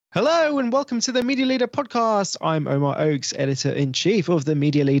Hello and welcome to the Media Leader podcast. I'm Omar Oakes, editor-in-chief of the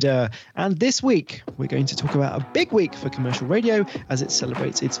Media Leader. And this week, we're going to talk about a big week for commercial radio as it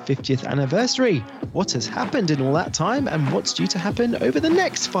celebrates its 50th anniversary. What has happened in all that time and what's due to happen over the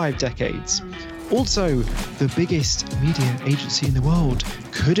next 5 decades? Also, the biggest media agency in the world.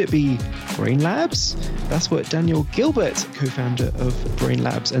 Could it be Brainlabs? That's what Daniel Gilbert, co-founder of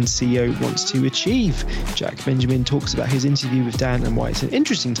Brainlabs and CEO, wants to achieve. Jack Benjamin talks about his interview with Dan and why it's an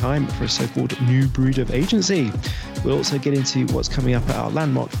interesting time for a so-called new breed of agency. We'll also get into what's coming up at our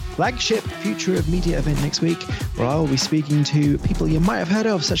landmark flagship Future of Media event next week, where I will be speaking to people you might have heard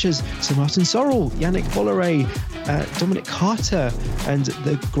of, such as Sir Martin Sorrell, Yannick Bolloré, Dominic Carter, and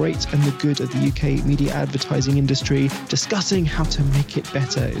the great and the good of the UK media advertising industry, discussing how to make it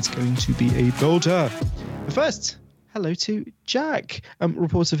better. It's going to be a belter. But first, hello to Jack,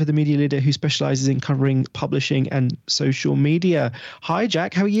 reporter for the Media Leader who specializes in covering publishing and social media. Hi,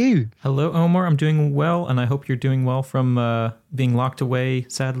 Jack. How are you? Hello, Omar. I'm doing well, and I hope you're doing well from being locked away,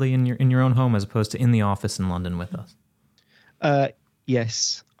 sadly, in your own home, as opposed to in the office in London with us.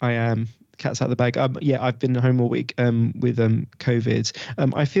 Yes, I am. Cat's out of the bag. I've been home all week with COVID.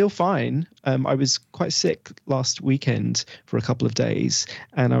 I feel fine. I was quite sick last weekend for a couple of days,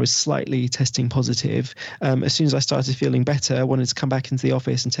 and I was slightly testing positive. As soon as I started feeling better, I wanted to come back into the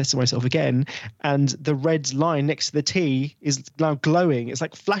office and test myself again. And the red line next to the T is now glowing. It's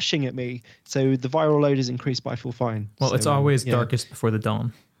like flashing at me. So the viral load is increased, but I feel fine. Well, it's always darkest before the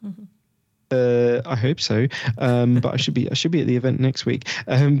dawn. Mm-hmm. I hope so, but I should be at the event next week.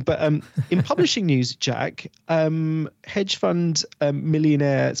 But in publishing news, Jack, hedge fund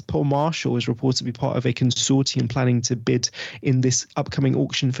millionaire Paul Marshall is reported to be part of a consortium planning to bid in this upcoming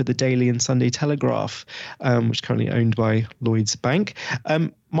auction for the Daily and Sunday Telegraph, which is currently owned by Lloyds Bank.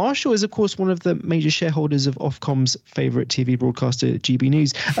 Marshall is, of course, one of the major shareholders of Ofcom's favourite TV broadcaster, GB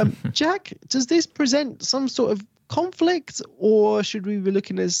News. Jack, does this present some sort of conflict, or should we be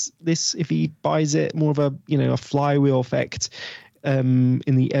looking at this, if he buys it, more of a flywheel effect in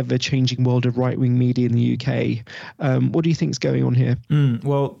the ever-changing world of right-wing media in the UK? What do you think is going on here?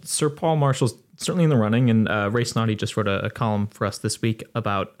 Well, Sir Paul Marshall's certainly in the running, and Ray Snoddy just wrote a column for us this week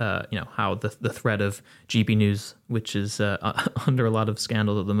about how the threat of GB News, which is under a lot of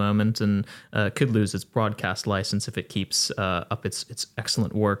scandal at the moment and could lose its broadcast license if it keeps up its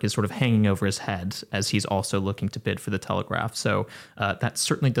excellent work, is sort of hanging over his head as he's also looking to bid for the Telegraph. So that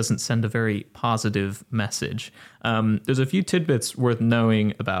certainly doesn't send a very positive message. There's a few tidbits worth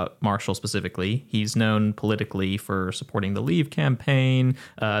knowing about Marshall specifically. He's known politically for supporting the Leave campaign,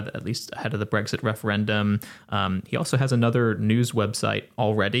 at least ahead of the Brexit referendum. He also has another news website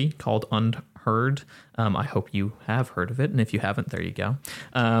already called Unheard. I hope you have heard of it, and if you haven't, there you go.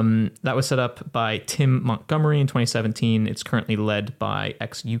 That was set up by Tim Montgomery in 2017. It's currently led by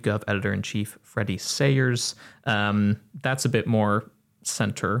ex-YouGov editor-in-chief Freddie Sayers. That's a bit more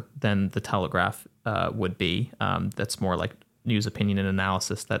center than the Telegraph would be. That's more like news opinion and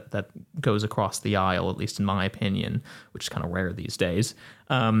analysis that goes across the aisle, at least in my opinion, which is kind of rare these days.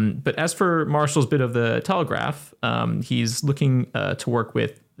 But as for Marshall's bit of the Telegraph, he's looking to work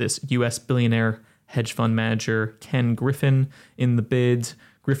with this U.S. billionaire hedge fund manager Ken Griffin in the bid.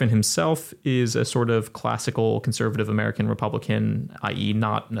 Griffin himself is a sort of classical conservative American Republican, i.e.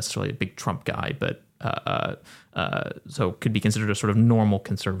 not necessarily a big Trump guy, but so could be considered a sort of normal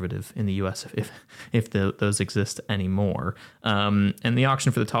conservative in the U.S. if those exist anymore. And the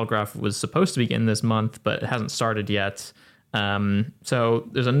auction for the Telegraph was supposed to begin this month, but it hasn't started yet. So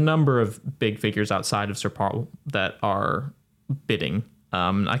there's a number of big figures outside of Sir Paul that are bidding.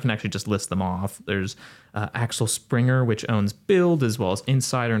 I can actually just list them off. There's Axel Springer, which owns Build, as well as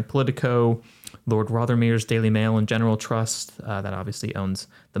Insider and Politico. Lord Rothermere's Daily Mail and General Trust, that obviously owns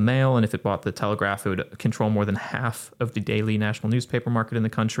the Mail, and if it bought the Telegraph, it would control more than half of the daily national newspaper market in the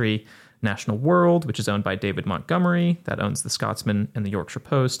country. National World, which is owned by David Montgomery, that owns the Scotsman and the Yorkshire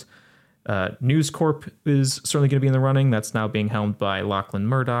Post. News Corp is certainly going to be in the running. That's now being helmed by Lachlan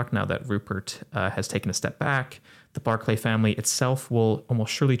Murdoch, now that Rupert has taken a step back. The Barclay family itself will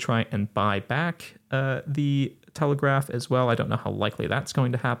almost surely try and buy back the Telegraph as well. I don't know how likely that's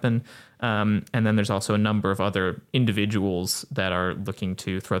going to happen. And then there's also a number of other individuals that are looking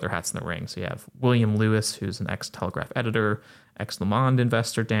to throw their hats in the ring. So you have William Lewis, who's an ex-Telegraph editor, ex-Le Monde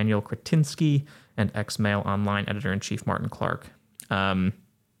investor Daniel Kretinsky, and ex-Mail Online editor-in-chief Martin Clark.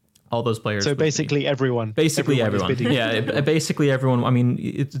 All those players. So basically everyone. Basically everyone. Yeah, basically everyone. I mean,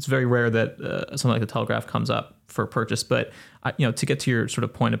 it's very rare that something like the Telegraph comes up for purchase. But, to get to your sort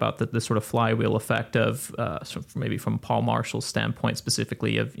of point about the sort of flywheel effect of sort of maybe from Paul Marshall's standpoint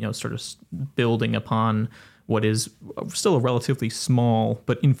specifically of, sort of building upon what is still a relatively small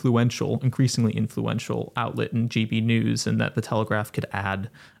but increasingly influential outlet in GB News, and that the Telegraph could add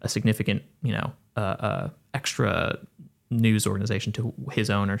a significant, extra news organization to his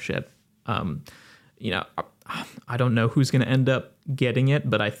ownership. I don't know who's going to end up getting it,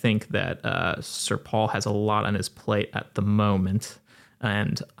 but I think that Sir Paul has a lot on his plate at the moment,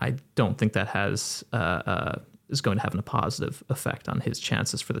 and I don't think that is going to have a positive effect on his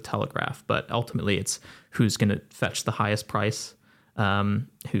chances for the Telegraph. But ultimately, it's who's going to fetch the highest price,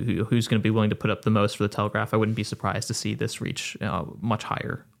 who's going to be willing to put up the most for the Telegraph. I wouldn't be surprised to see this reach much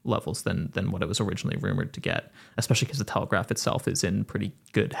higher levels than what it was originally rumored to get, especially because the Telegraph itself is in pretty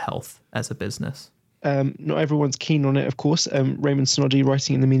good health as a business. Not everyone's keen on it, of course. Raymond Snoddy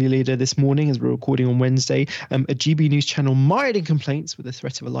writing in the Media Leader this morning as we're recording on Wednesday, a GB News channel mired in complaints with the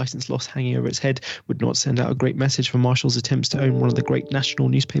threat of a license loss hanging over its head would not send out a great message for Marshall's attempts to own one of the great national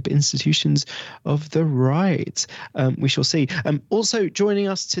newspaper institutions of the right. We shall see. Also joining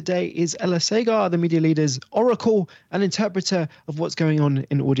us today is Ella Sagar, the Media Leader's oracle and interpreter of what's going on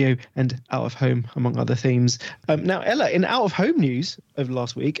in audio and out of home, among other themes. Now, Ella, in out of home news over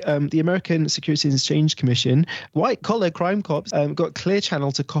last week, the American Securities and Exchange Commission, white-collar crime cops got Clear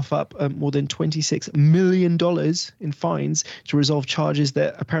Channel to cough up more than $26 million in fines to resolve charges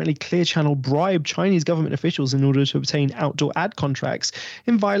that apparently Clear Channel bribed Chinese government officials in order to obtain outdoor ad contracts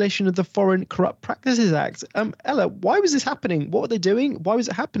in violation of the Foreign Corrupt Practices Act. Ella, why was this happening? What were they doing? Why was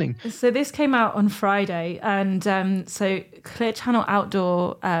it happening? So this came out on Friday, and so Clear Channel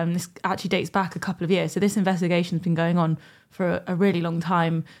Outdoor, this actually dates back a couple of years. So this investigation's been going on for a really long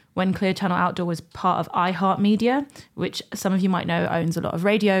time, when Clear Channel Outdoor was part of iHeartMedia, which some of you might know owns a lot of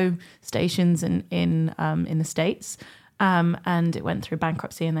radio stations in the States. And it went through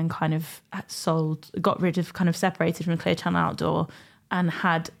bankruptcy and then kind of separated from Clear Channel Outdoor, and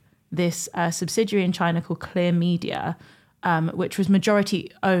had this subsidiary in China called Clear Media, which was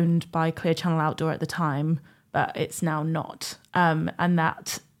majority owned by Clear Channel Outdoor at the time, but it's now not. And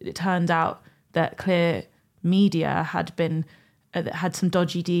that it turned out that Clear Media had some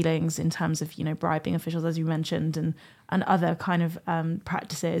dodgy dealings in terms of, bribing officials, as you mentioned, and other kind of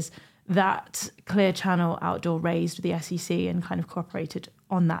practices that Clear Channel Outdoor raised with the SEC and kind of cooperated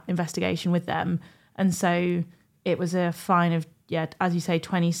on that investigation with them. And so it was a fine of, as you say,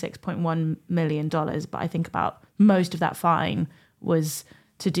 $26.1 million. But I think about most of that fine was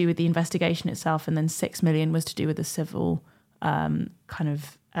to do with the investigation itself, and then $6 million was to do with the civil kind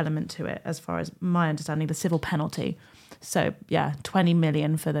of element to it, as far as my understanding, the civil penalty. So 20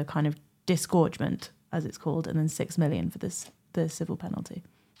 million for the kind of disgorgement, as it's called, and then 6 million for the civil penalty.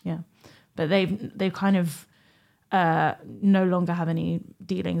 But they've kind of no longer have any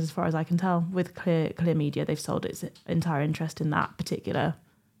dealings, as far as I can tell, with Clear Media. They've sold its entire interest in that particular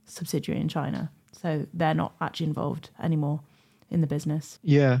subsidiary in China, so they're not actually involved anymore in the business.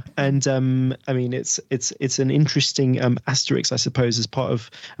 Yeah, and I mean it's an interesting asterisk, I suppose, as part of,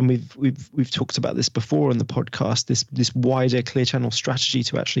 and we've talked about this before on the podcast, this wider Clear Channel strategy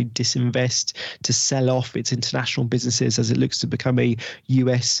to actually disinvest, to sell off its international businesses as it looks to become a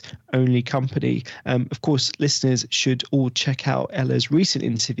US only company. Of course, listeners should all check out Ella's recent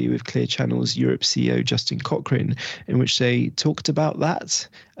interview with Clear Channel's Europe CEO Justin Cochrane, in which they talked about that,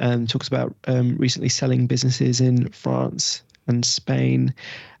 talked about recently selling businesses in France and Spain,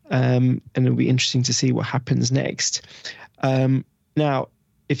 and it'll be interesting to see what happens next. Now,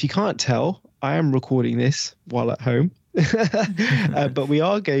 if you can't tell, I am recording this while at home, but we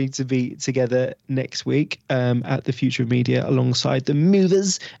are going to be together next week at the Future of Media alongside the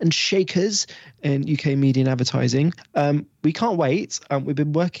movers and shakers in UK media and advertising. We can't wait. We've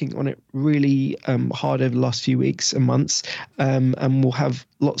been working on it really hard over the last few weeks and months, and we'll have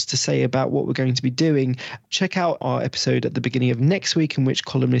lots to say about what we're going to be doing. Check out our episode at the beginning of next week, in which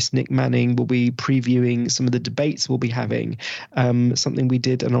columnist Nick Manning will be previewing some of the debates we'll be having, something we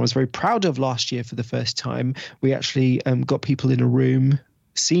did and I was very proud of last year for the first time. We actually got people in a room,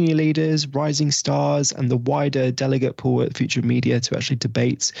 senior leaders, rising stars, and the wider delegate pool at Future Media to actually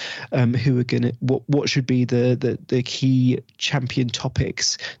debate who are going to what should be the key champion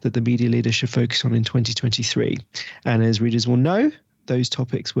topics that the media leader should focus on in 2023. And as readers will know, those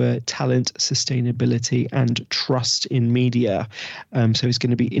topics were talent, sustainability, and trust in media. So it's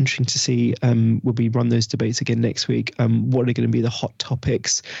going to be interesting to see, when we run those debates again next week, what are going to be the hot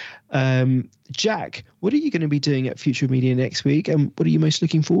topics. Jack, what are you going to be doing at Future Media next week, and what are you most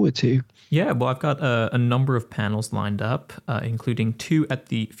looking forward to? Yeah, well, I've got a number of panels lined up, including 2 at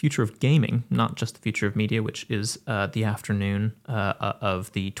the Future of Gaming, not just the Future of Media, which is the afternoon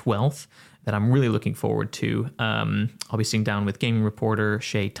of the 12th, that I'm really looking forward to. I'll be sitting down with gaming reporter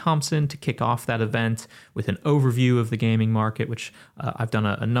Shay Thompson to kick off that event with an overview of the gaming market, which I've done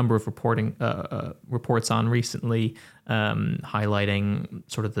a number of reports on recently, highlighting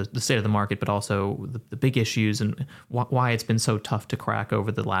sort of the state of the market, but also the big issues and why it's been so tough to crack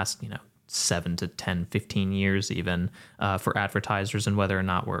over the last, 7 to 10, 15 years even for advertisers, and whether or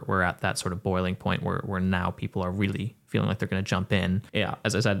not we're at that sort of boiling point where now people are really feeling like they're going to jump in. Yeah,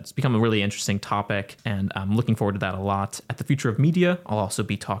 as I said, it's become a really interesting topic, and I'm looking forward to that a lot. At the Future of Media, I'll also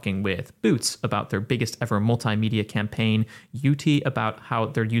be talking with Boots about their biggest ever multimedia campaign, UT, about how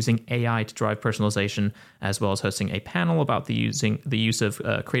they're using AI to drive personalization, as well as hosting a panel about the use of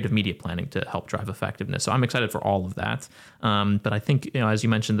creative media planning to help drive effectiveness. So I'm excited for all of that. But I think, as you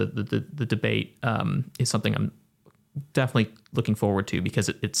mentioned, the debate is something I'm definitely looking forward to, because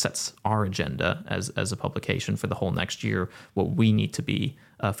it sets our agenda as a publication for the whole next year, what we need to be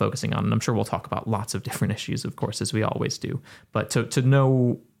focusing on. And I'm sure we'll talk about lots of different issues, of course, as we always do. But to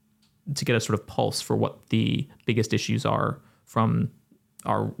get a sort of pulse for what the biggest issues are from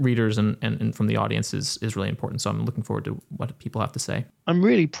our readers and from the audience is really important. So I'm looking forward to what people have to say. I'm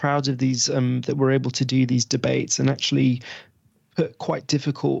really proud of these, that we're able to do these debates and actually put quite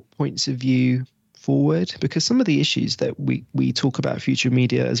difficult points of view forward, because some of the issues that we talk about Future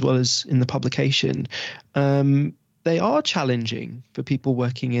Media as well as in the publication, they are challenging for people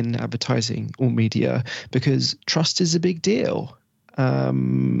working in advertising or media, because trust is a big deal.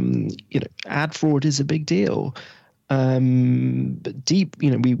 Ad fraud is a big deal. But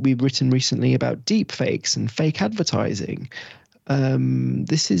we've written recently about deep fakes and fake advertising.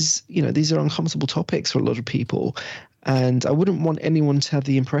 These are uncomfortable topics for a lot of people. And I wouldn't want anyone to have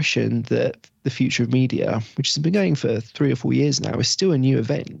the impression that the Future of Media, which has been going for 3 or 4 years now, is still a new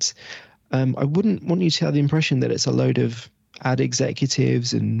event. I wouldn't want you to have the impression that it's a load of ad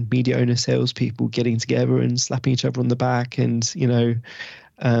executives and media owner salespeople getting together and slapping each other on the back and,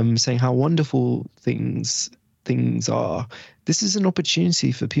 saying how wonderful things are. This is an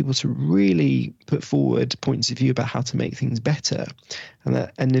opportunity for people to really put forward points of view about how to make things better.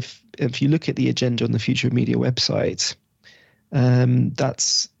 And if you look at the agenda on the Future of Media website,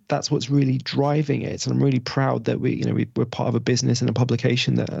 that's what's really driving it. And I'm really proud that we're part of a business and a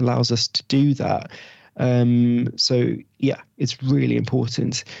publication that allows us to do that. So yeah, it's really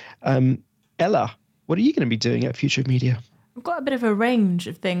important. Ella, what are you going to be doing at Future of Media? I've got a bit of a range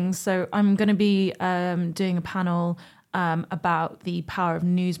of things. So I'm going to be doing a panel about the power of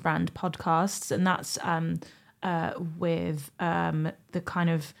news brand podcasts, and that's with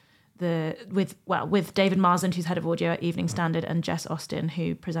David Marsland, who's head of audio at Evening Standard, and Jess Austen,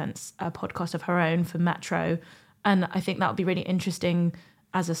 who presents a podcast of her own for Metro. And I think that would be really interesting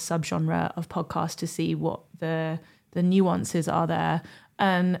as a subgenre of podcast to see what the nuances are there.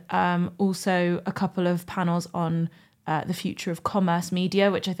 And also a couple of panels on the future of commerce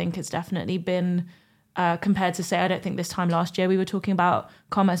media, which I think has definitely been compared to, say, I don't think this time last year we were talking about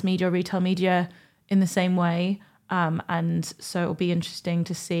commerce media or retail media in the same way. And so it'll be interesting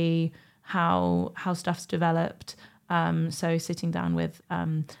to see how stuff's developed. So sitting down with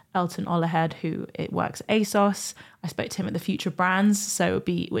Elton Olahed, who works at ASOS. I spoke to him at the Future Brands,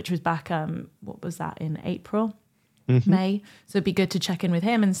 which was back, what was that, in April, May. So it'd be good to check in with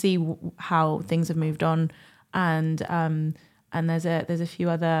him and see how things have moved on. And there's a few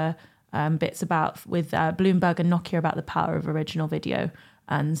other bits with Bloomberg and Nokia about the power of original video.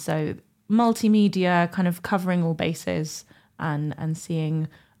 And so multimedia, kind of covering all bases and seeing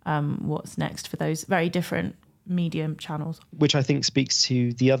what's next for those very different medium channels. Which I think speaks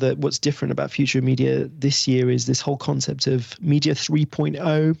to what's different about Future Media this year is this whole concept of Media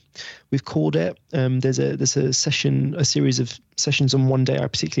 3.0, we've called it. There's a series of sessions on one day I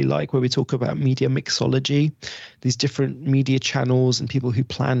particularly like, where we talk about media mixology, these different media channels and people who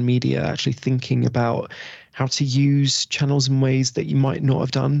plan media actually thinking about how to use channels in ways that you might not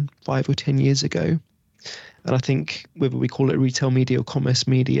have done 5 or 10 years ago. And I think whether we call it retail media or commerce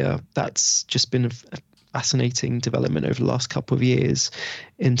media, that's just been a fascinating development over the last couple of years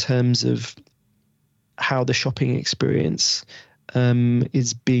in terms of how the shopping experience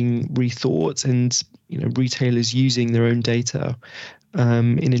is being rethought, and retailers using their own data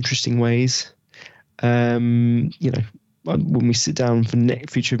in interesting ways. When we sit down for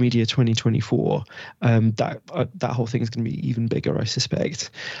Future Media 2024, that whole thing is going to be even bigger, I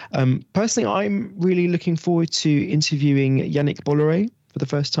suspect. Personally, I'm really looking forward to interviewing Yannick Bolloré, for the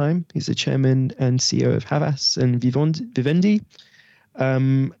first time. He's the chairman and CEO of Havas and Vivendi.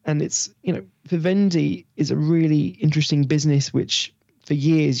 And it's, Vivendi is a really interesting business, which for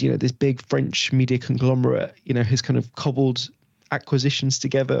years, this big French media conglomerate, has kind of cobbled acquisitions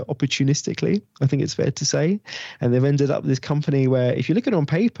together opportunistically, I think it's fair to say. And they've ended up with this company where, if you look at it on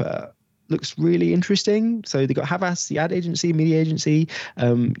paper, looks really interesting. So they got Havas, the ad agency, media agency,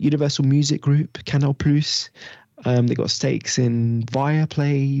 Universal Music Group, Canal Plus. They got stakes in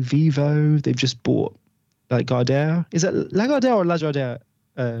Viaplay, Vivo. They've just bought Lagardère. Is it Lagardère or Lagardère,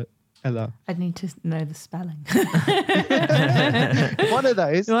 Ella? I'd need to know the spelling. One of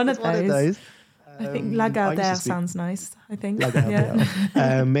those. One of those. I think Lagardère sounds nice. I think.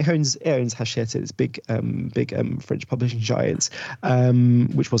 Lagardère. It owns Hachette. It's big French publishing giants,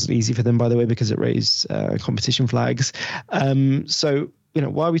 which wasn't easy for them, by the way, because it raised competition flags. So,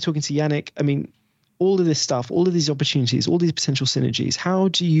 why are we talking to Yannick? I mean, all of this stuff, all of these opportunities, all these potential synergies, how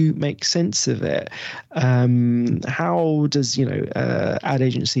do you make sense of it? How does, ad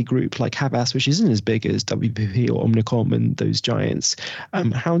agency group like Havas, which isn't as big as WPP or Omnicom and those giants,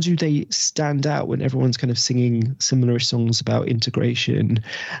 how do they stand out when everyone's kind of singing similar songs about integration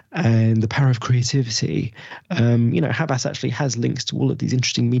and the power of creativity? Havas actually has links to all of these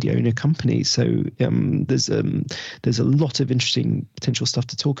interesting media owner companies. So there's a lot of interesting potential stuff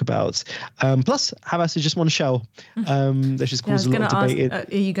to talk about. Plus, Havas has just won a shell. That's just caused a lot of debate.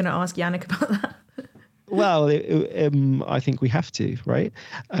 Are you going to ask Yannick about that? Well, I think we have to, right?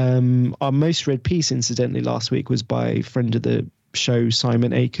 Our most read piece, incidentally, last week was by friend of the show,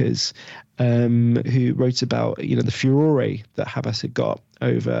 Simon Akers, who wrote about, the furore that Havas had got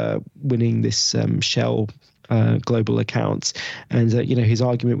over winning this Shell global accounts. And, his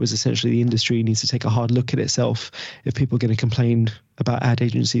argument was essentially the industry needs to take a hard look at itself if people are going to complain about ad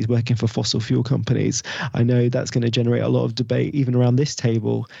agencies working for fossil fuel companies. I know that's going to generate a lot of debate even around this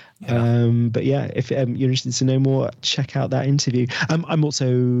table. Yeah. But yeah, if you're interested to know more, check out that interview. I'm also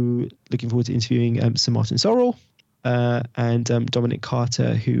looking forward to interviewing Sir Martin Sorrell and Dominic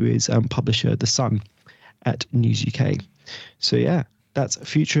Carter, who is publisher of The Sun at News UK. So yeah, that's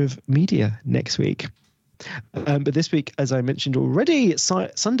Future of Media next week. But this week, as I mentioned already,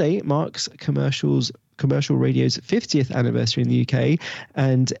 Sunday marks commercial radio's 50th anniversary in the UK.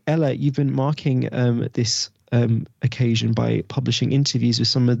 And Ella, you've been marking this occasion by publishing interviews with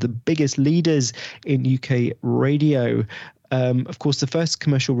some of the biggest leaders in UK radio. Of course, the first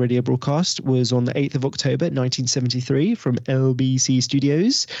commercial radio broadcast was on the 8th of October, 1973 from LBC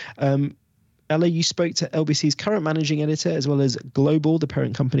Studios. Ella, you spoke to LBC's current managing editor as well as Global, the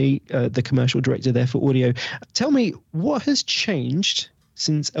parent company, the commercial director there for audio. Tell me, what has changed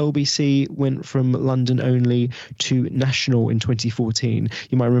since LBC went from London only to national in 2014?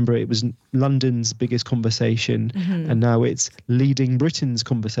 You might remember it was London's biggest conversation, and now it's leading Britain's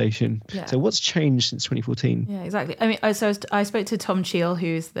conversation. Yeah. So what's changed since 2014? Yeah, exactly. I mean, I spoke to Tom Cheel,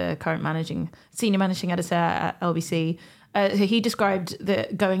 who's the current senior managing editor at LBC. He described the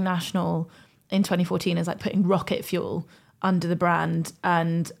going national in 2014 as like putting rocket fuel under the brand.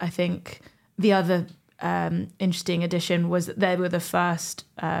 And I think the other interesting addition was that they were the first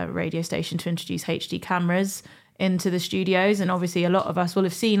radio station to introduce HD cameras into the studios. And obviously a lot of us will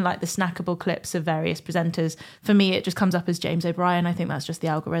have seen like the snackable clips of various presenters. For me, it just comes up as James O'Brien. I think that's just the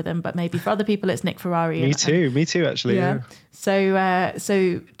algorithm, but maybe for other people, it's Nick Ferrari. Me too, actually. Yeah.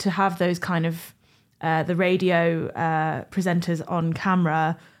 So to have those kind of the radio presenters on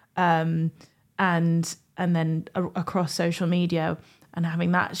camera, and then across social media and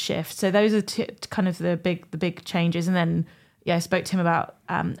having that shift. So those are kind of the big changes. And then, I spoke to him about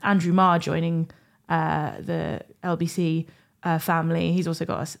Andrew Marr joining the LBC family. He's also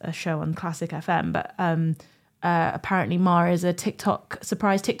got a show on Classic FM, but apparently Marr is a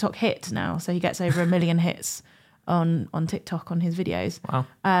surprise TikTok hit now. So he gets over 1 million hits on TikTok on his videos. Wow.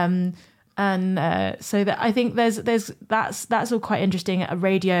 So that I think that's all quite interesting. A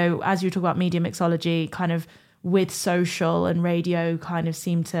radio, as you talk about media mixology, kind of with social and radio, kind of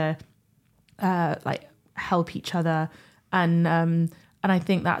seem to like help each other, and I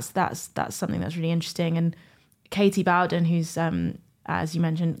think that's something that's really interesting. And Katie Bowden, who's as you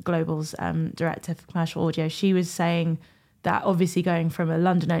mentioned, Global's director for commercial audio, she was saying that obviously going from a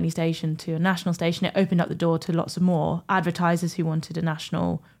London only station to a national station, it opened up the door to lots of more advertisers who wanted a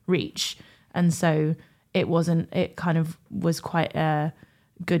national reach. And so it kind of was quite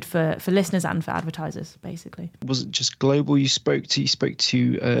good for listeners and for advertisers, basically. It wasn't just Global you spoke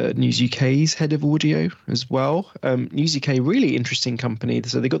to News UK's head of audio as well. News UK, really interesting company.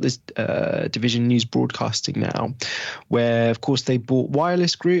 So they got this division, News Broadcasting now, where of course they bought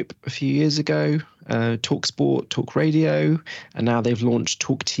Wireless Group a few years ago. Talk Sport, Talk Radio, and now they've launched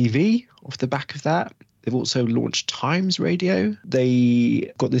Talk TV off the back of that. They've also launched Times Radio.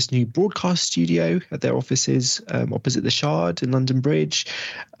 They got this new broadcast studio at their offices opposite the Shard in London Bridge.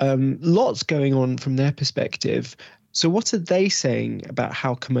 Lots going on from their perspective. So what are they saying about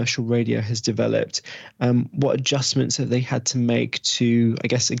how commercial radio has developed? What adjustments have they had to make to, I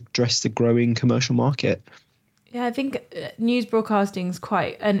guess, address the growing commercial market? Yeah, I think news broadcasting is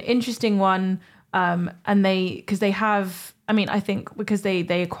quite an interesting one. And because they have, I mean, I think because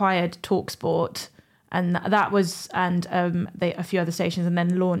they acquired TalkSport, and that was, and a few other stations, and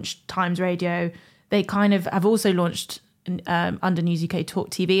then launched Times Radio. They kind of have also launched under News UK Talk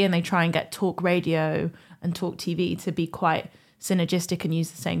TV, and they try and get Talk Radio and Talk TV to be quite synergistic and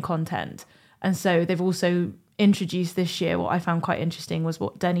use the same content. And so they've also introduced this year, what I found quite interesting was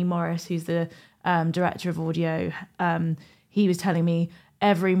what Denny Morris, who's the director of audio, he was telling me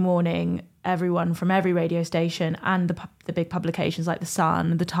every morning, everyone from every radio station and the big publications like The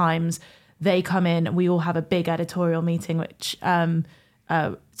Sun, The Times, they come in and we all have a big editorial meeting, which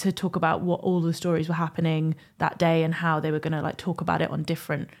to talk about what all the stories were happening that day and how they were going to like talk about it on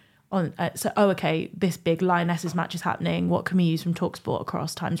different. This big Lionesses match is happening. What can we use from TalkSport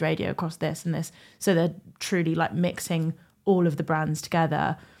across Times Radio, across this and this? So they're truly like mixing all of the brands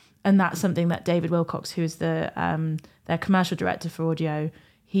together, and that's something that David Wilcox, who is their commercial director for audio,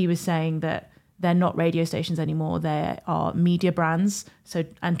 he was saying that they're not radio stations anymore. They are media brands. So,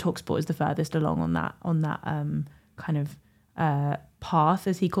 and TalkSport is the furthest along on that kind of path,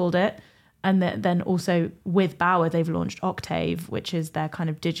 as he called it. And then also with Bauer, they've launched Octave, which is their kind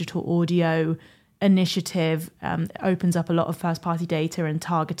of digital audio initiative. It opens up a lot of first-party data and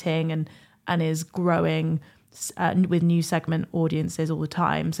targeting, and is growing with new segment audiences all the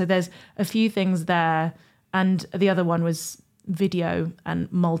time. So there's a few things there. And the other one was video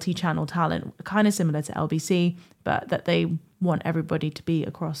and multi-channel talent, kind of similar to LBC, but that they want everybody to be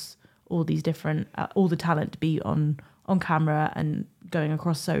across all these different, all the talent to be on camera and going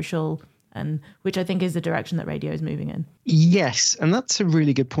across social, and which I think is the direction that radio is moving in. Yes, and that's a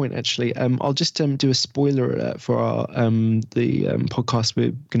really good point, actually. I'll just do a spoiler alert for our the podcast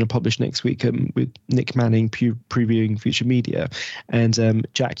we're going to publish next week with Nick Manning previewing Future Media, and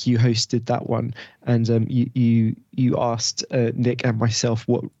Jack, you hosted that one, and you asked Nick and myself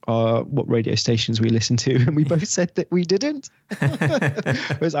what radio stations we listen to, and we both said that we didn't.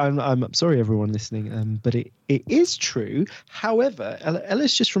 Whereas I'm sorry, everyone listening, but it is true. However,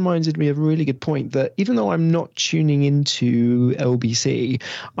 Ellis just reminded me of a really good point that even though I'm not tuning into LBC,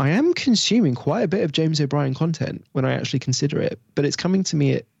 I am consuming quite a bit of James O'Brien content when I actually consider it. But it's coming to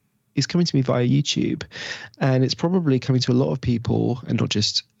me via YouTube, and it's probably coming to a lot of people, and not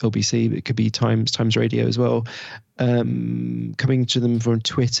just LBC, but it could be Times Radio as well, coming to them from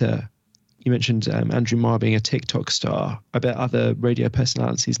Twitter. You mentioned Andrew Marr being a TikTok star. I bet other radio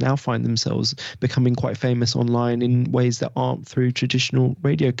personalities now find themselves becoming quite famous online in ways that aren't through traditional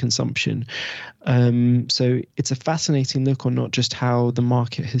radio consumption. So it's a fascinating look on not just how the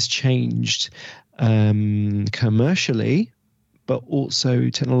market has changed commercially, but also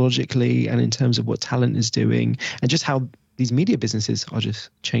technologically and in terms of what talent is doing, and just how these media businesses are just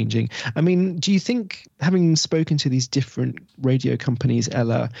changing. I mean, do you think, having spoken to these different radio companies,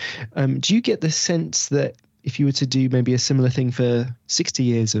 Ella, do you get the sense that if you were to do maybe a similar thing for 60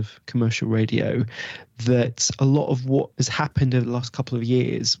 years of commercial radio, that a lot of what has happened over the last couple of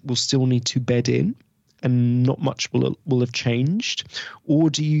years will still need to bed in and not much will have changed? Or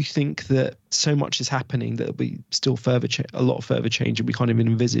do you think that so much is happening that there'll be still a lot of further change, and we can't even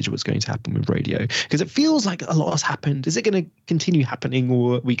envisage what's going to happen with radio? Because it feels like a lot has happened. Is it going to continue happening,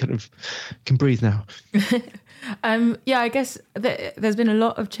 or we kind of can breathe now? Yeah, I guess there's been a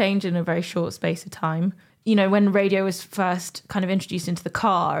lot of change in a very short space of time. You know, when radio was first kind of introduced into the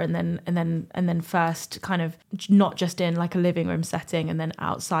car, and then first kind of not just in like a living room setting, and then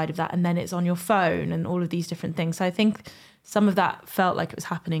outside of that, and then it's on your phone and all of these different things. So I think some of that felt like it was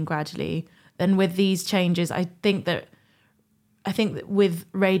happening gradually. And with these changes, I think that with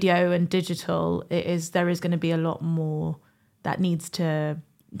radio and digital, there is going to be a lot more that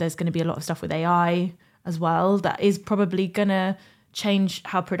there's going to be a lot of stuff with AI as well that is probably going to change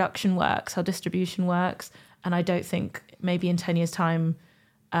how production works, how distribution works. And I don't think maybe in 10 years' time,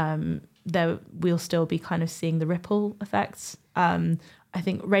 we'll still be kind of seeing the ripple effects. I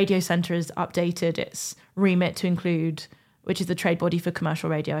think Radio Centre has updated its remit to include, which is the trade body for commercial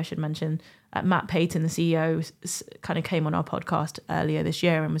radio, I should mention. Matt Payton, the CEO, kind of came on our podcast earlier this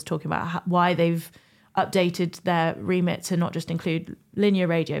year and was talking about why they've updated their remit to not just include linear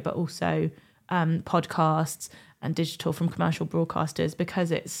radio, but also podcasts and digital from commercial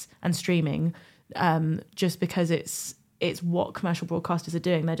broadcasters, and streaming, just because it's what commercial broadcasters are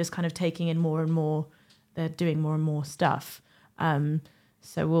doing. They're just kind of taking in more and more. They're doing more and more stuff.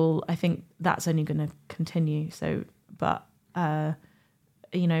 So I think that's only going to continue. So, but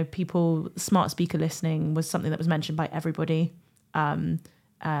people, smart speaker listening was something that was mentioned by everybody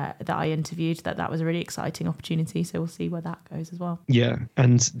that I interviewed. That was a really exciting opportunity. So we'll see where that goes as well. Yeah,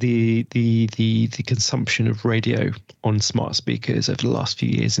 and the consumption of radio on smart speakers over the last few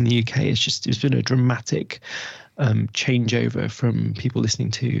years in the UK it's been a dramatic changeover from people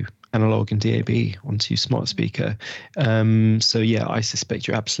listening to analog and DAB onto smart speaker. So yeah, I suspect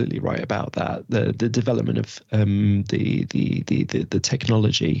you're absolutely right about that. The development of the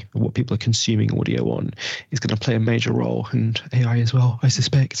technology and what people are consuming audio on is going to play a major role, and AI as well, I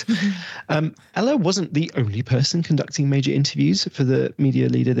suspect. Ella wasn't the only person conducting major interviews for the media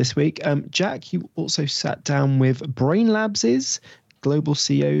leader this week. Jack, you also sat down with Brainlabs' global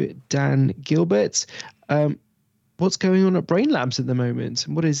CEO Dan Gilbert. What's going on at Brainlabs at the moment,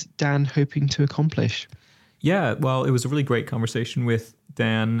 and what is Dan hoping to accomplish? Yeah, well, it was a really great conversation with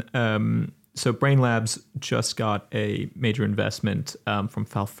Dan. So Brainlabs just got a major investment from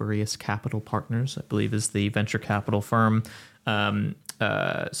Falfurrius Capital Partners, I believe is the venture capital firm. There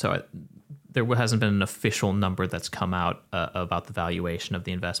hasn't been an official number that's come out about the valuation of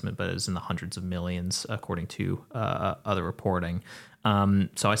the investment, but it's in the hundreds of millions, according to other reporting.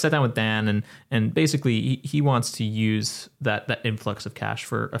 So I sat down with Dan, and basically he wants to use that influx of cash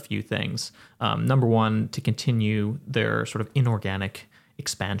for a few things. Number one, to continue their sort of inorganic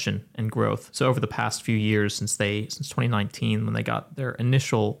expansion and growth. So over the past few years, since 2019, when they got their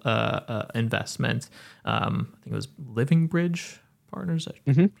initial investment, I think it was Living Bridge Partners.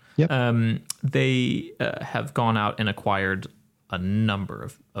 Mm-hmm. Yep. They have gone out and acquired a number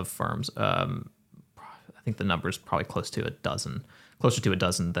of firms. I think the number is probably closer to a dozen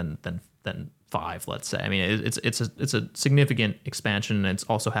than five, let's say. I mean, it's a significant expansion, and it's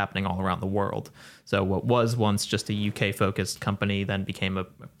also happening all around the world. So what was once just a UK focused company then became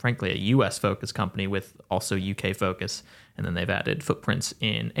frankly a US focused company with also UK focus, and then they've added footprints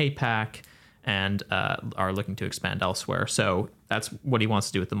in APAC and are looking to expand elsewhere. So that's what he wants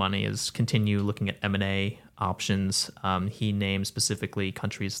to do with the money, is continue looking at M&A options. He named specifically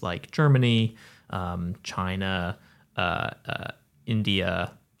countries like Germany, China,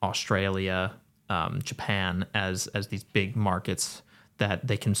 India, Australia, Japan as these big markets that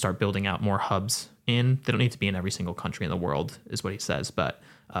they can start building out more hubs in. They don't need to be in every single country in the world, is what he says, but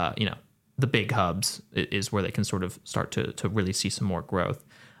the big hubs is where they can sort of start to really see some more growth.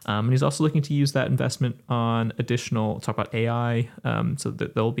 And he's also looking to use that investment on talk about AI, so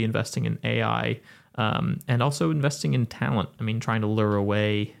that they'll be investing in AI and also investing in talent. I mean, trying to lure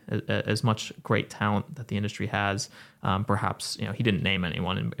away as much great talent that the industry has. Perhaps, he didn't name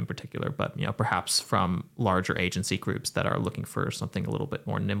anyone in particular, but, perhaps from larger agency groups that are looking for something a little bit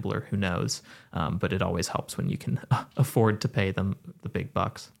more nimbler, who knows? But it always helps when you can afford to pay them the big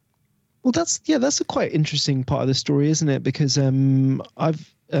bucks. Well, that's a quite interesting part of the story, isn't it? Because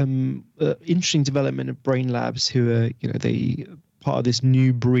I've interesting development of Brainlabs, who are they part of this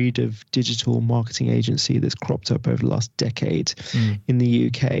new breed of digital marketing agency that's cropped up over the last decade in the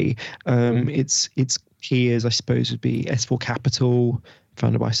UK. Its peers, I suppose, would be S4 Capital,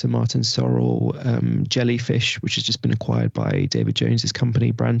 founded by Sir Martin Sorrell, Jellyfish, which has just been acquired by David Jones's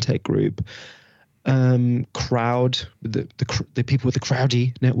company, Brandtech Group. Crowd, the people with the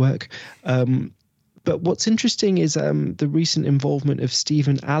Crowdy network. But what's interesting is the recent involvement of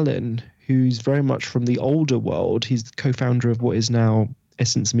Stephen Allen, who's very much from the older world. He's the co-founder of what is now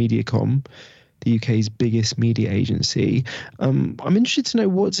Essence Mediacom, the UK's biggest media agency. I'm interested to know,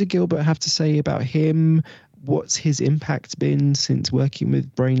 what does Gilbert have to say about him? What's his impact been since working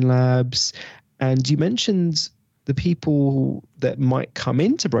with Brainlabs? And you mentioned the people that might come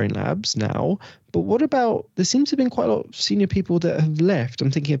into Brainlabs now, but what about, there seems to have been quite a lot of senior people that have left. I'm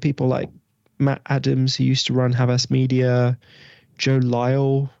thinking of people like Matt Adams, who used to run Havas Media. Joe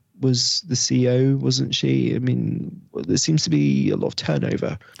Lyle was the CEO, wasn't she? I mean, there seems to be a lot of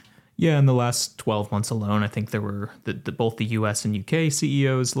turnover. Yeah, in the last 12 months alone, I think there were both the US and UK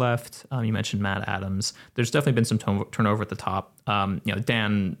CEOs left. You mentioned Matt Adams. There's definitely been some turnover at the top.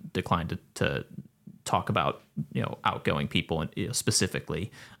 Dan declined to talk about outgoing people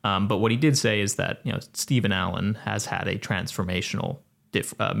specifically, but what he did say is that Stephen Allen has had a transformational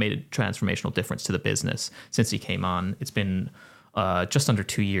made a transformational difference to the business since he came on. It's been just under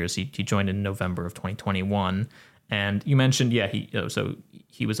 2 years. He joined in November of 2021. And you mentioned,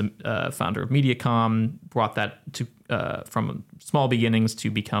 he was a founder of Mediacom, brought that to from small beginnings to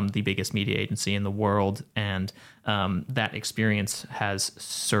become the biggest media agency in the world. And that experience has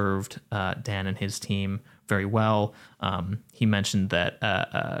served Dan and his team very well. He mentioned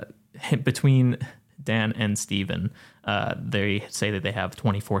that between Dan and Steven, they say that they have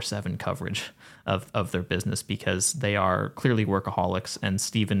 24/7 coverage of their business because they are clearly workaholics, and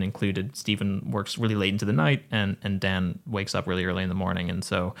Steven included. Steven works really late into the night, and Dan wakes up really early in the morning. And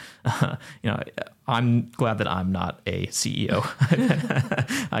so, I'm glad that I'm not a CEO.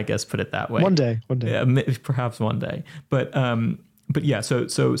 I guess put it that way. One day. Yeah, perhaps one day. But yeah,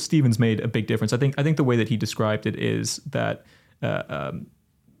 so Steven's made a big difference. I think the way that he described it is that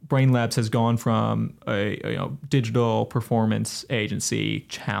Brainlabs has gone from a digital performance agency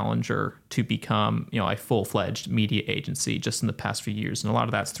challenger to become a full-fledged media agency just in the past few years, and a lot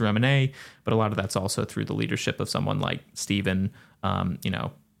of that's through M&A, but a lot of that's also through the leadership of someone like Steven,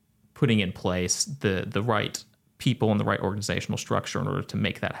 putting in place the right people and the right organizational structure in order to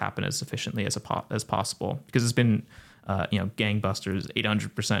make that happen as efficiently as possible. Because it's been gangbusters,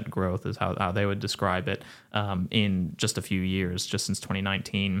 800% growth is how they would describe it in just a few years, just since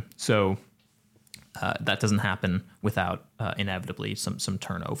 2019. So that doesn't happen without inevitably some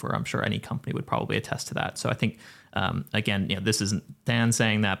turnover. I'm sure any company would probably attest to that. So I think, again, this isn't Dan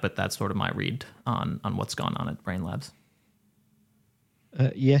saying that, but that's sort of my read on what's gone on at Brainlabs.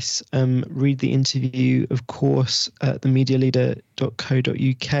 Yes, read the interview, of course, at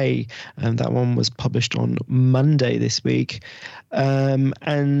themedialeader.co.uk. That one was published on Monday this week.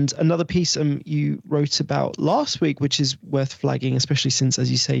 And another piece you wrote about last week, which is worth flagging, especially since,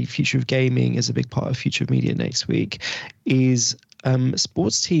 as you say, Future of Gaming is a big part of Future of Media next week, is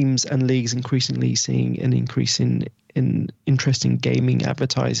sports teams and leagues increasingly seeing an increase in interest in gaming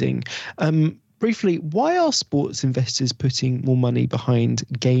advertising. Briefly, why are sports investors putting more money behind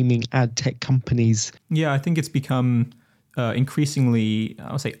gaming ad tech companies? Yeah, I think it's become increasingly,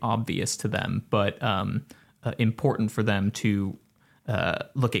 I would say obvious to them, but important for them to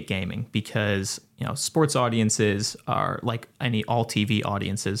look at gaming because, sports audiences are like any all TV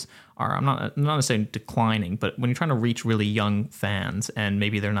audiences are, I'm not saying declining, but when you're trying to reach really young fans and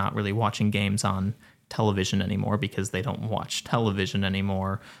maybe they're not really watching games on television anymore because they don't watch television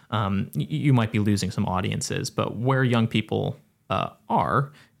anymore, you might be losing some audiences. But where young people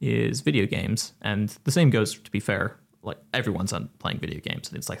are is video games, and the same goes, to be fair, like everyone's playing video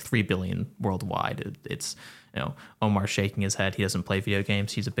games. It's like 3 billion worldwide. It's Omar shaking his head. He doesn't play video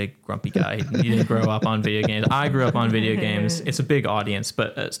games. He's a big grumpy guy. He didn't grow up on video games. I grew up on video games. It's a big audience,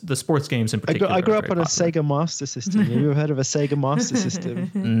 but the sports games in particular. I grew up on a Sega Master System. Have you ever heard of a Sega Master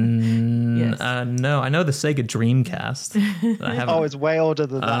System? Yes. No, I know the Sega Dreamcast. But I haven't. Oh, it's way older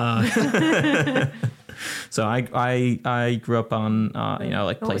than that. So I grew up on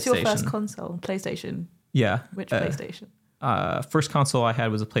like PlayStation. What's your first console? PlayStation. Yeah. Which PlayStation? First console I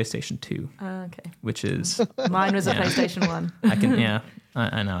had was a PlayStation 2. Okay. Which is mine was a PlayStation 1.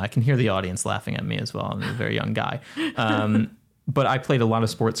 I know. I can hear the audience laughing at me as well. I'm a very young guy. But I played a lot of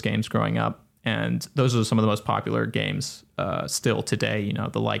sports games growing up, and those are some of the most popular games still today.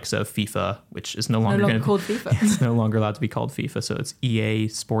 The likes of FIFA, which is no longer called FIFA. It's no longer allowed to be called FIFA, so it's EA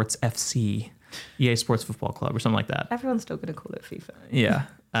Sports FC, EA Sports Football Club, or something like that. Everyone's still going to call it FIFA. Yeah.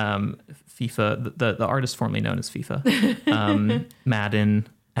 FIFA, the artist formerly known as FIFA, Madden,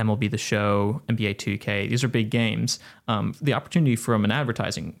 MLB The Show, NBA 2K. These are big games. The opportunity from an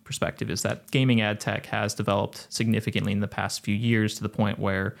advertising perspective is that gaming ad tech has developed significantly in the past few years to the point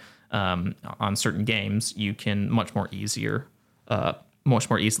where on certain games you can much more easily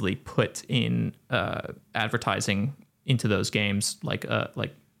put in advertising into those games like a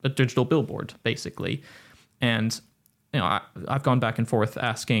digital billboard, basically. And I've gone back and forth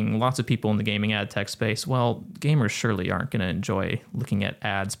asking lots of people in the gaming ad tech space, well, gamers surely aren't going to enjoy looking at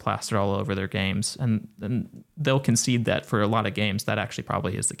ads plastered all over their games. And they'll concede that for a lot of games, that actually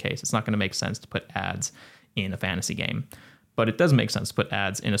probably is the case. It's not going to make sense to put ads in a fantasy game, but it does make sense to put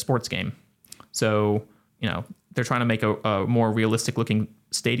ads in a sports game. So, they're trying to make a more realistic looking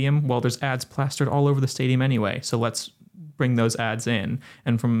stadium. Well, there's ads plastered all over the stadium anyway. So let's bring those ads in.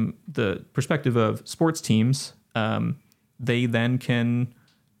 And from the perspective of sports teams, they then can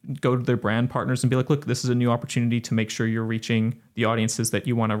go to their brand partners and be like, look, this is a new opportunity to make sure you're reaching the audiences that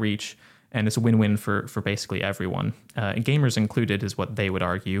you want to reach. And it's a win-win for basically everyone. Gamers included is what they would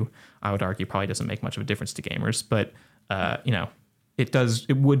argue. I would argue probably doesn't make much of a difference to gamers, but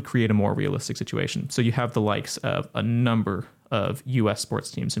it would create a more realistic situation. So you have the likes of a number of U.S. sports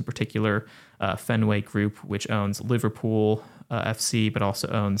teams, in particular, Fenway Group, which owns Liverpool FC, but also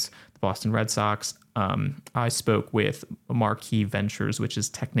owns the Boston Red Sox. I spoke with Marquee Ventures, which is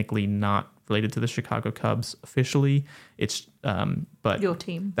technically not related to the Chicago Cubs officially. It's but Your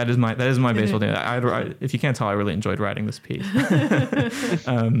team. That is my baseball team. If you can't tell, I really enjoyed writing this piece.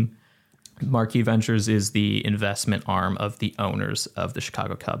 Marquee Ventures is the investment arm of the owners of the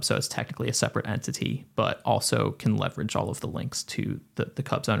Chicago Cubs, so it's technically a separate entity, but also can leverage all of the links to the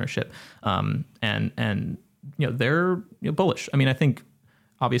Cubs ownership. And they're bullish. I mean, I think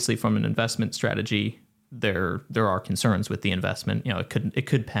obviously from an investment strategy, there are concerns with the investment. It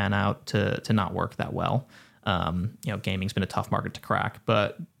could pan out to not work that well. Gaming's been a tough market to crack,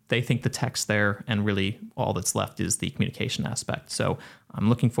 but they think the tech's there, and really all that's left is the communication aspect. So I'm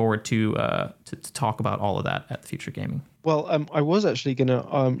looking forward to talk about all of that at Future Gaming. Well, I was actually going to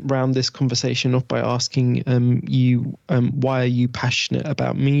round this conversation off by asking you why are you passionate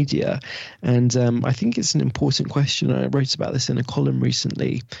about media? And I think it's an important question. I wrote about this in a column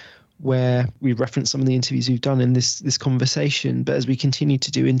recently, where we reference some of the interviews we've done in this conversation. But as we continue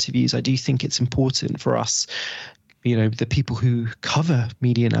to do interviews, I do think it's important for us, the people who cover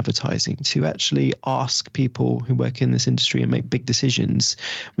media and advertising, to actually ask people who work in this industry and make big decisions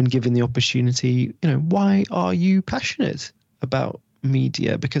when given the opportunity, why are you passionate about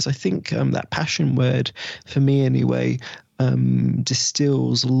media? Because I think that passion word, for me anyway,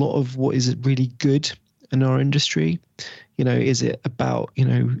 distills a lot of what is really good in our industry. Is it about,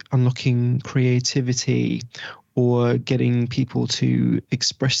 unlocking creativity or getting people to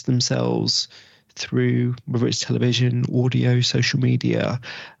express themselves through whether it's television, audio, social media,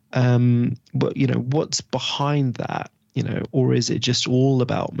 but what's behind that, or is it just all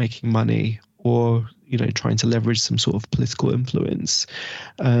about making money, or trying to leverage some sort of political influence?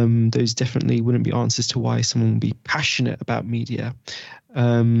 Those definitely wouldn't be answers to why someone would be passionate about media.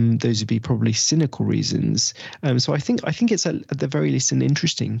 Those would be probably cynical reasons. So I think it's at the very least an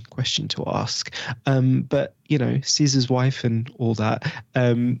interesting question to ask. But Caesar's wife and all that.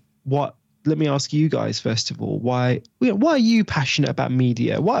 Let me ask you guys first of all, why are you passionate about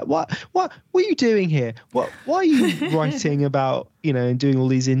media? What are you doing here? Why are you writing about and doing all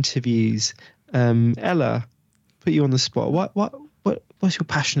these interviews? Ella, put you on the spot. What's your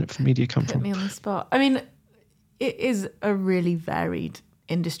passion for media come from? Put me on the spot. I mean, it is a really varied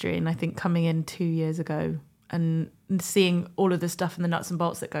industry, and I think coming in 2 years ago and seeing all of the stuff and the nuts and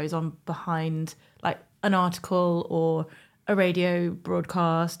bolts that goes on behind, like an article or a radio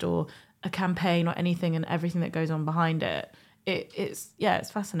broadcast or a campaign or anything, and everything that goes on behind it, it's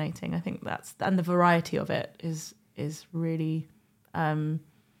fascinating. I think and the variety of it is really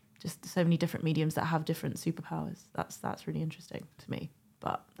just so many different mediums that have different superpowers. That's really interesting to me.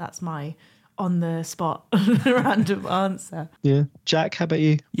 But that's my on the spot random answer. Yeah, Jack, how about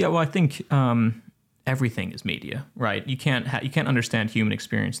you? Yeah, well, I think everything is media, right? You can't understand human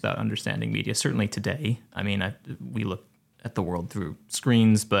experience without understanding media. Certainly today, I mean, we look at the world through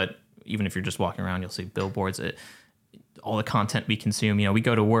screens, but even if you're just walking around, you'll see billboards. All the content we consume, we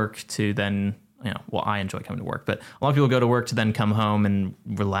go to work to then, I enjoy coming to work, but a lot of people go to work to then come home and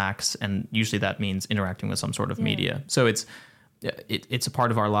relax, and usually that means interacting with some sort of media. So it's a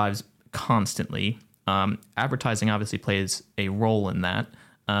part of our lives constantly. Advertising obviously plays a role in that,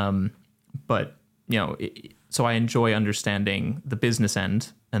 but so I enjoy understanding the business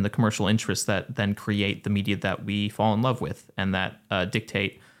end and the commercial interests that then create the media that we fall in love with and that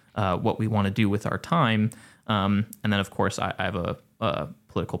dictate what we want to do with our time. And then, of course, I have a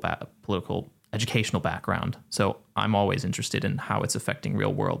political educational background. So I'm always interested in how it's affecting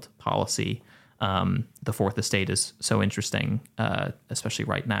real world policy. The Fourth Estate is so interesting, especially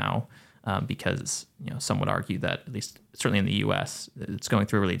right now, because some would argue that, at least certainly in the U.S., it's going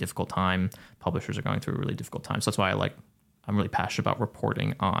through a really difficult time. Publishers are going through a really difficult time. So that's why I'm really passionate about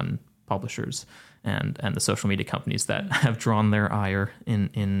reporting on publishers and the social media companies that have drawn their ire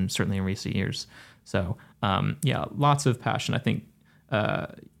in certainly in recent years. So lots of passion. I think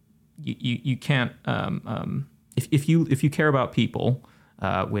you can't if you care about people,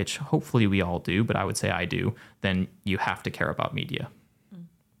 which hopefully we all do, but I would say I do, then you have to care about media.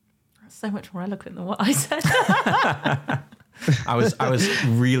 That's so much more eloquent than what I said. I was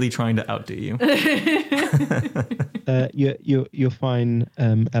really trying to outdo you. You're fine,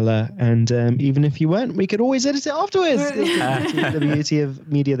 Ella, and even if you weren't, we could always edit it afterwards. The beauty of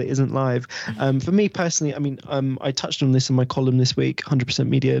media that isn't live. For me personally, I mean, I touched on this in my column this week, 100%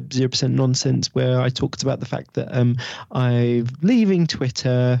 media, 0% nonsense, where I talked about the fact that I'm leaving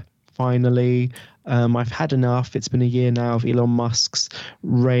Twitter finally. I've had enough. It's been a year now of Elon Musk's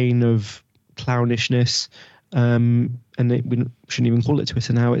reign of clownishness. And we shouldn't even call it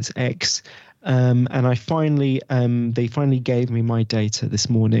Twitter now, it's X. And I finally, they finally gave me my data this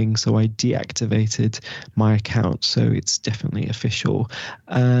morning, so I deactivated my account. So it's definitely official.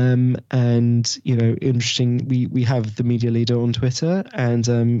 And interesting. We have the media leader on Twitter,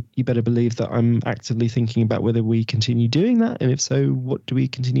 and you better believe that I'm actively thinking about whether we continue doing that, and if so, what do we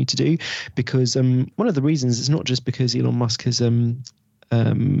continue to do? Because one of the reasons is not just because Elon Musk has been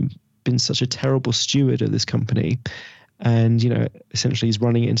such a terrible steward of this company. And, essentially he's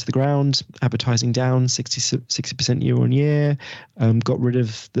running it into the ground, advertising down 60% year on year, got rid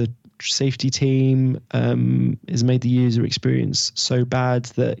of the safety team, has made the user experience so bad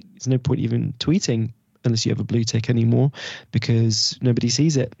that there's no point even tweeting unless you have a blue tick anymore, because nobody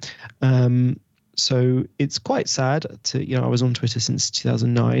sees it. So it's quite sad I was on Twitter since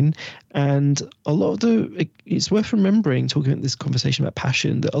 2009, and a lot of it's worth remembering, talking about this conversation about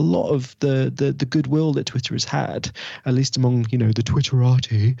passion, that a lot of the goodwill that Twitter has had, at least among, the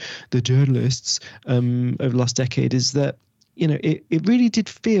Twitterati, the journalists, over the last decade, is that, it really did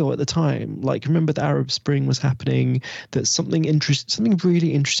feel at the time, like, remember the Arab Spring was happening, that something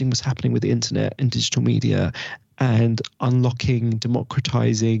really interesting was happening with the internet and digital media, and unlocking,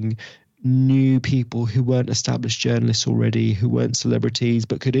 democratizing new people who weren't established journalists already, who weren't celebrities,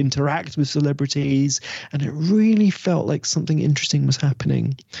 but could interact with celebrities. And it really felt like something interesting was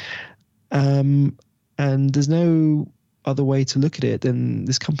happening. And there's no other way to look at it than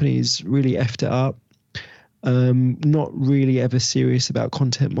this company's really effed it up. Not really ever serious about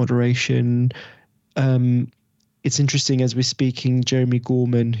content moderation. It's interesting, as we're speaking, Jeremy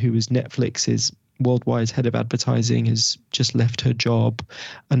Gorman, who was Netflix's worldwide head of advertising, has just left her job.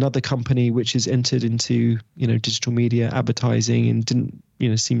 Another company which has entered into digital media advertising and didn't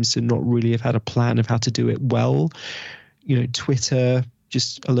seems to not really have had a plan of how to do it well. Twitter,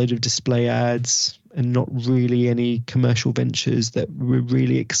 just a load of display ads and not really any commercial ventures that were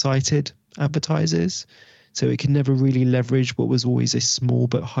really excited advertisers. So it can never really leverage what was always a small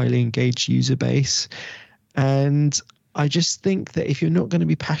but highly engaged user base. And I just think that if you're not going to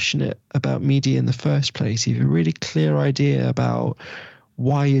be passionate about media in the first place, if you have a really clear idea about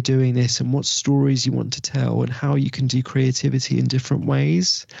why you're doing this and what stories you want to tell and how you can do creativity in different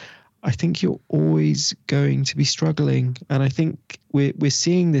ways, I think you're always going to be struggling. And I think we're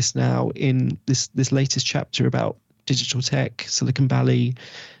seeing this now in this latest chapter about digital tech, Silicon Valley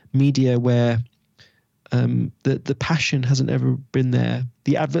media, where the passion hasn't ever been there.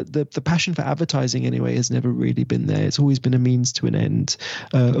 The passion for advertising anyway has never really been there. It's always been a means to an end.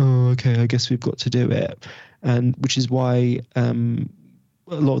 I guess we've got to do it, and which is why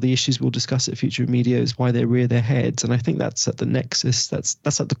a lot of the issues we'll discuss at Future of Media is why they rear their heads. And I think that's at the nexus.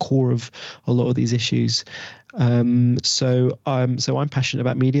 That's at the core of a lot of these issues. So I'm passionate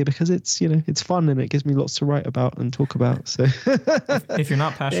about media because it's fun and it gives me lots to write about and talk about. So if you're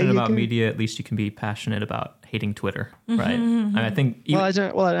not passionate about media, at least you can be passionate about hating Twitter, right? Mm-hmm. I think. I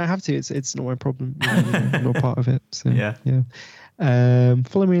don't have to. It's not my problem. I'm not part of it. So yeah.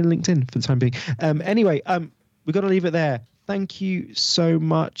 Follow me on LinkedIn for the time being. Anyway, we've got to leave it there. Thank you so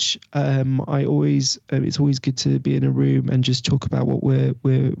much. It's always good to be in a room and just talk about what we're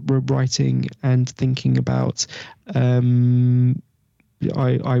writing and thinking about. I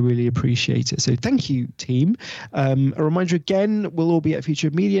really appreciate it. So thank you, team. A reminder again, we'll all be at Future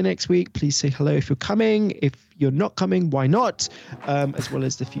of Media next week. Please say hello if you're coming. If you're not coming, why not? As well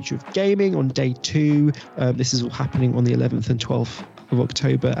as the Future of Gaming on day 2. This is all happening on the 11th and 12th of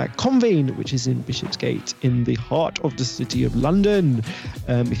October at Convene, which is in Bishopsgate in the heart of the city of London.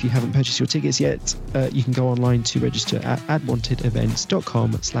 If you haven't purchased your tickets yet, you can go online to register at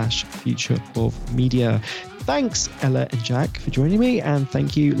adwantedevents.com/future of media. Thanks, Ella and Jack, for joining me, and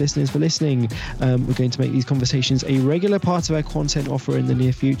thank you, listeners, for listening. We're going to make these conversations a regular part of our content offer in the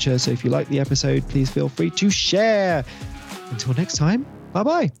near future, so if you like the episode, please feel free to share. Until next time,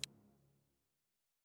 bye-bye.